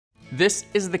This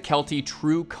is the Kelty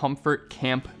Tru.Comfort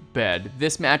camp bed.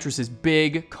 This mattress is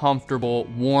big, comfortable,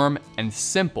 warm, and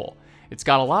simple. It's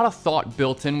got a lot of thought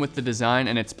built in with the design,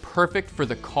 and it's perfect for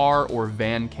the car or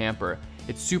van camper.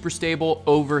 It's super stable,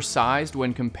 oversized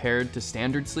when compared to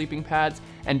standard sleeping pads,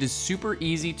 and is super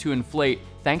easy to inflate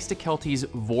thanks to Kelty's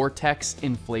Vortex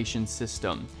inflation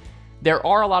system. There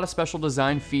are a lot of special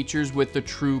design features with the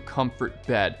Tru.Comfort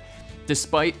bed.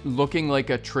 Despite looking like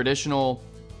a traditional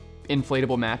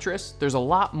inflatable mattress, there's a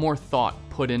lot more thought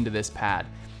put into this pad.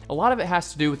 A lot of it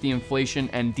has to do with the inflation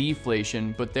and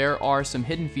deflation, but there are some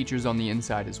hidden features on the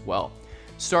inside as well.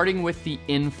 Starting with the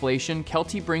inflation,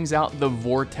 Kelty brings out the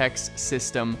Vortex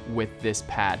system with this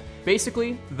pad.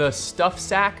 Basically, the stuff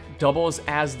sack doubles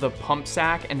as the pump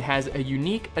sack and has a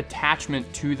unique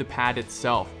attachment to the pad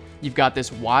itself. You've got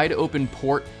this wide open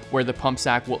port where the pump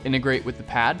sack will integrate with the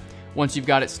pad. Once you've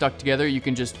got it stuck together, you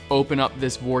can just open up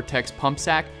this Vortex pump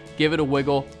sack, give it a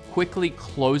wiggle, quickly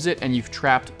close it, and you've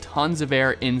trapped tons of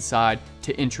air inside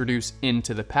to introduce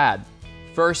into the pad.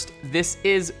 First, this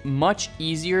is much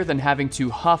easier than having to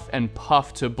huff and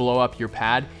puff to blow up your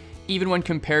pad. Even when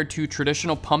compared to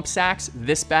traditional pump sacks,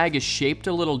 this bag is shaped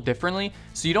a little differently,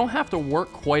 so you don't have to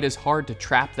work quite as hard to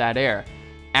trap that air.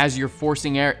 As you're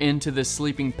forcing air into the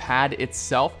sleeping pad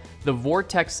itself, the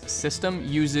Vortex system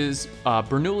uses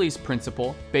Bernoulli's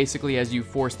principle. Basically, as you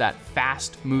force that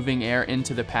fast-moving air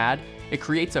into the pad, it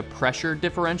creates a pressure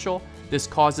differential. This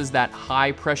causes that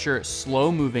high-pressure,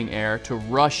 slow-moving air to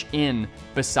rush in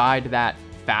beside that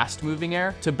fast-moving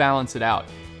air to balance it out.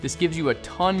 This gives you a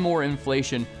ton more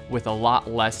inflation with a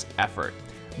lot less effort.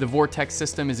 The Vortex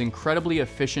system is incredibly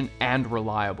efficient and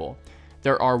reliable.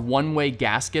 There are one-way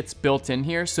gaskets built in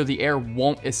here, so the air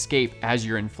won't escape as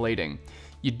you're inflating.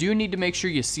 You do need to make sure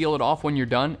you seal it off when you're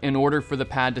done in order for the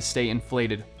pad to stay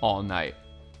inflated all night.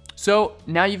 So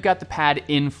now you've got the pad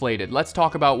inflated. Let's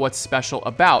talk about what's special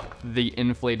about the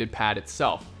inflated pad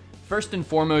itself. First and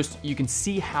foremost, you can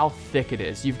see how thick it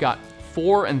is. You've got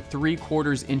 4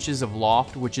 3/4 inches of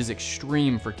loft, which is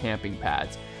extreme for camping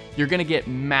pads. You're gonna get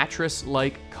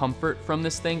mattress-like comfort from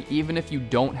this thing, even if you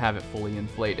don't have it fully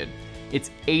inflated. It's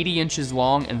 80 inches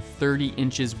long and 30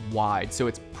 inches wide, so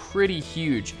it's pretty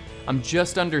huge. I'm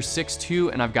just under 6'2",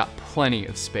 and I've got plenty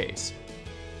of space.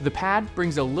 The pad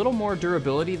brings a little more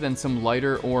durability than some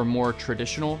lighter or more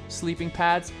traditional sleeping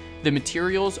pads. The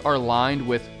materials are lined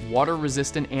with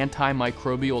water-resistant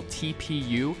antimicrobial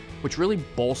TPU, which really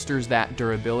bolsters that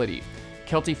durability.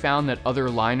 Kelty found that other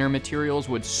liner materials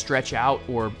would stretch out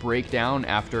or break down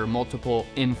after multiple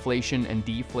inflation and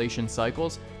deflation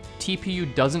cycles. TPU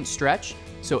doesn't stretch,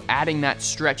 so adding that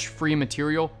stretch-free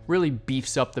material really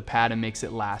beefs up the pad and makes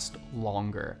it last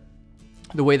longer.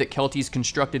 The way that Kelty's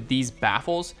constructed these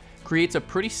baffles creates a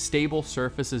pretty stable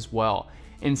surface as well.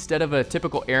 Instead of a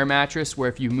typical air mattress where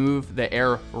if you move, the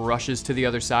air rushes to the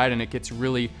other side and it gets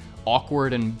really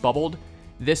awkward and bubbled,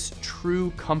 this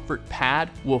Tru.Comfort pad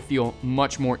will feel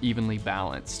much more evenly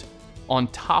balanced. On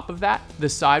top of that, the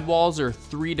sidewalls are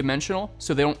 3-dimensional,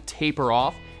 so they don't taper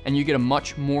off, and you get a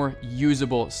much more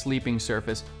usable sleeping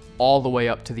surface all the way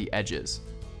up to the edges.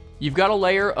 You've got a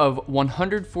layer of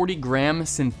 140-gram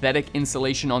synthetic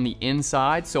insulation on the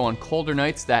inside, so on colder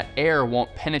nights, that air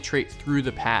won't penetrate through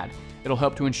the pad. It'll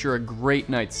help to ensure a great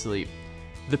night's sleep.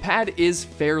 The pad is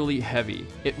fairly heavy.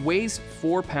 It weighs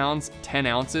 4 pounds, 10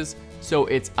 ounces, so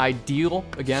it's ideal,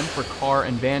 again, for car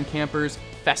and van campers,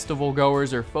 festival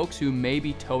goers, or folks who may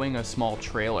be towing a small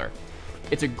trailer.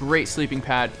 It's a great sleeping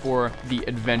pad for the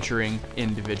adventuring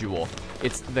individual.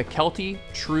 It's the Kelty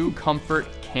Tru.Comfort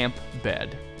camp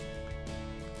bed.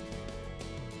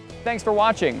 Thanks for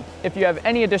watching. If you have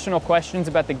any additional questions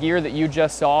about the gear that you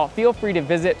just saw, feel free to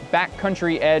visit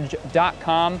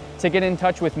backcountryedge.com to get in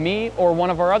touch with me or one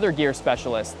of our other gear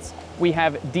specialists. We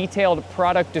have detailed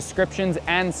product descriptions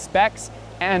and specs,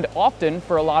 and often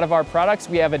for a lot of our products,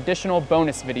 we have additional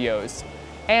bonus videos.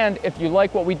 And if you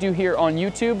like what we do here on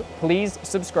YouTube, please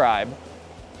subscribe.